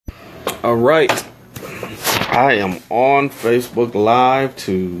All right, I am on Facebook Live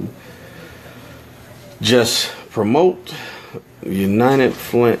to just promote United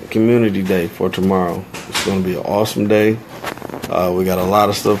Flint Community Day for tomorrow. It's going to be an awesome day. We got a lot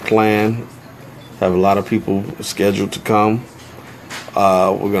of stuff planned. Have a lot of people scheduled to come.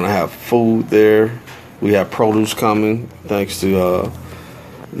 We're going to have food there. We have produce coming thanks to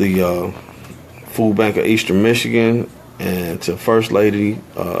the Food Bank of Eastern Michigan and to First Lady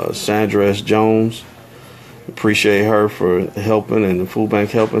Sandra S. Jones. Appreciate her for helping and the food bank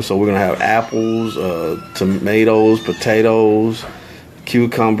helping. So we're going to have apples, tomatoes, potatoes,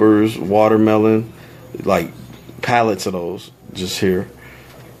 cucumbers, watermelon, like pallets of those just here.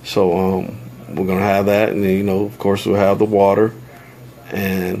 So we're going to have that. And then, of course, we'll have the water.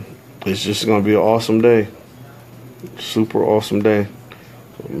 And it's just going to be an awesome day. Super awesome day.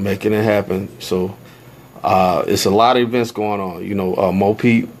 Making it happen. So it's a lot of events going on. Mo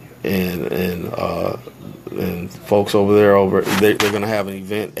Pete and folks over there they're going to have an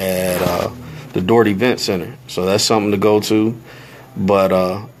event at the Dordt Event Center. So that's something to go to. But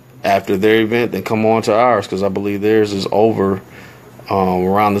after their event, then come on to ours, because I believe theirs is over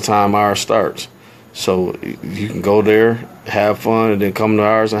around the time ours starts. So you can go there, have fun, and then come to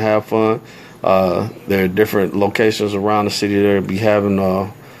ours and have fun. There are different locations around the city that will be having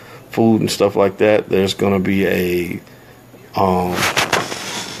food and stuff like that. There's going to be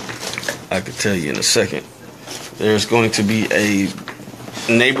I could tell you in a second. There's going to be a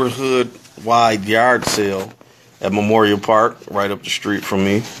neighborhood-wide yard sale at Memorial Park, right up the street from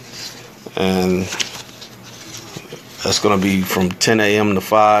me. And that's going to be from 10 a.m. to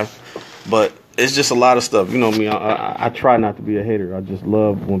 5. But it's just a lot of stuff. You know me, I try not to be a hater. I just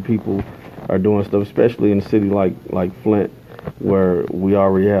love when people are doing stuff, especially in a city like Flint, where we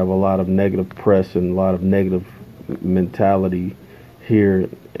already have a lot of negative press and a lot of negative mentality here,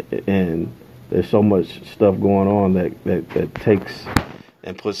 and there's so much stuff going on that takes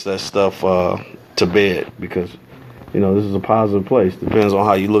and puts that stuff to bed, because this is a positive place. Depends on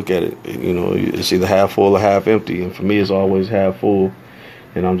how you look at it. It's either half full or half empty, and for me it's always half full,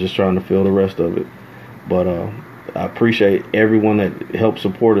 and I'm just trying to fill the rest of it. But I appreciate everyone that helped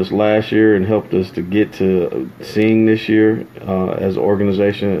support us last year and helped us to get to seeing this year as an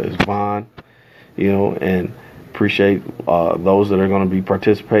organization, as Vaughn, and appreciate those that are going to be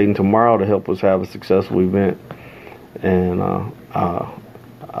participating tomorrow to help us have a successful event. And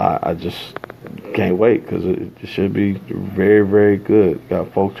I just can't wait, because it should be very, very good.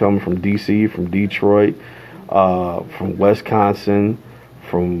 Got folks coming from D.C., from Detroit, from Wisconsin,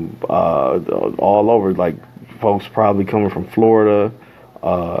 from all over, like folks probably coming from Florida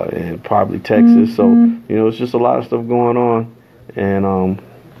and probably Texas. Mm-hmm. So, it's just a lot of stuff going on, and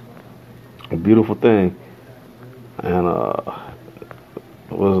a beautiful thing. And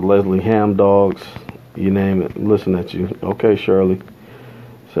was Leslie Ham Dogs, you name it, listen at you. Okay, Shirley.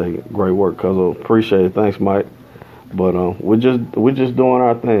 Say great work, cuz. Appreciate it. Thanks, Mike. But we're just doing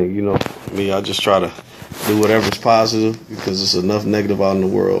our thing. Me, I just try to do whatever's positive, because there's enough negative out in the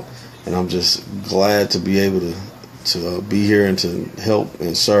world, and I'm just glad to be able to be here and to help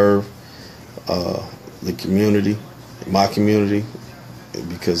and serve the community, my community,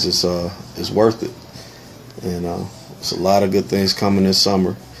 because it's worth it. And there's a lot of good things coming this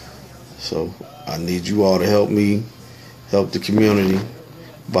summer. So I need you all to help me, help the community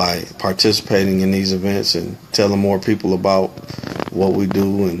by participating in these events and telling more people about what we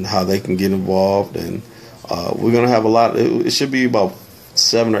do and how they can get involved. And we're going to have a lot. It should be about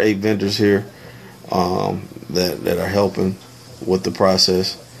 7 or 8 vendors here that are helping with the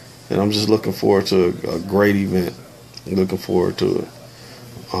process. And I'm just looking forward to a great event. I'm looking forward to it.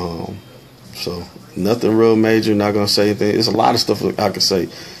 So nothing real major. Not gonna say anything. There's a lot of stuff I could say.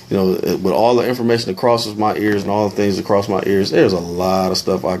 With all the information that crosses my ears and all the things that cross my ears, there's a lot of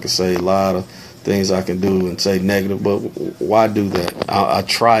stuff I could say. A lot of things I can do and say negative. But why do that? I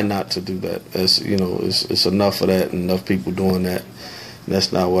try not to do that. It's enough of that and enough people doing that.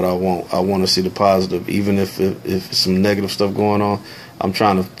 That's not what I want. I want to see the positive, even if some negative stuff going on. I'm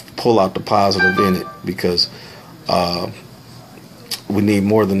trying to pull out the positive in it, because we need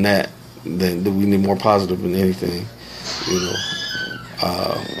more than that. Then we need more positive than anything,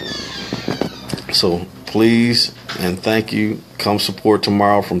 So please and thank you. Come support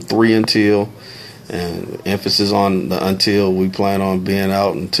tomorrow from 3 until, and emphasis on the until. We plan on being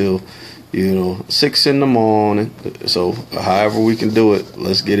out until 6 in the morning. So however we can do it,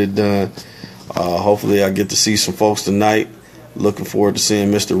 let's get it done. Hopefully I get to see some folks tonight. Looking forward to seeing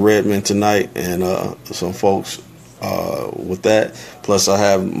Mr. Redmond tonight, and some folks with that. Plus I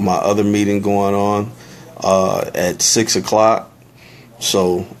have my other meeting going on at 6 o'clock.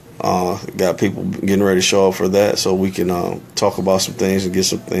 So Got people getting ready to show up for that, so we can talk about some things and get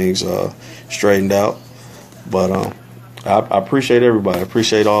some things straightened out. But I appreciate everybody. I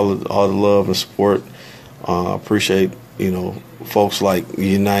appreciate all the love and support. Appreciate folks like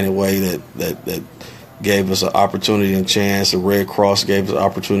United Way that gave us an opportunity and chance. The Red Cross gave us an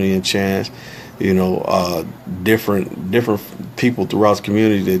opportunity and chance. Different people throughout the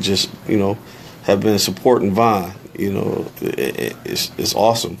community that just have been supporting Vine. It's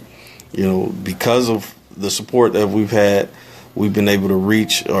awesome. Because of the support that we've had, we've been able to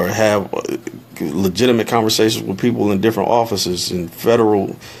reach or have legitimate conversations with people in different offices, in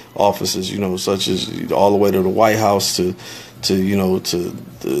federal offices, such as all the way to the White House to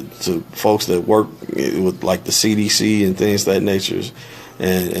folks that work with like the CDC and things of that nature,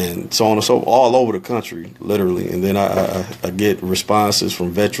 and so on and so forth, all over the country, literally. And then I get responses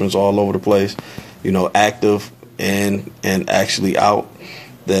from veterans all over the place, active and actually out,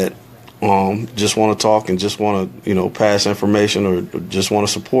 that just want to talk and just want to pass information or just want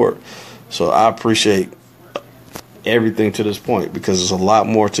to support. So I appreciate everything to this point, because there's a lot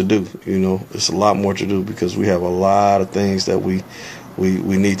more to do. It's a lot more to do, because we have a lot of things that we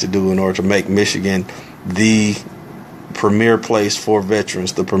need to do in order to make Michigan the premier place for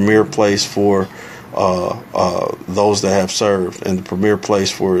veterans, the premier place for those that have served, and the premier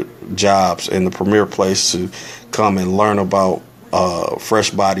place for jobs, and the premier place to come and learn about fresh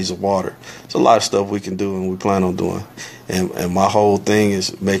bodies of water. There's a lot of stuff we can do, and we plan on doing. And my whole thing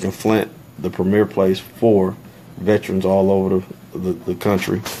is making Flint the premier place for veterans all over the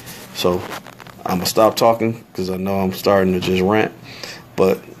country. So I'm going to stop talking, because I know I'm starting to just rant.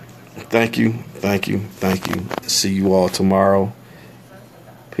 But thank you. See you all tomorrow.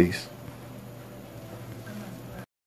 Peace.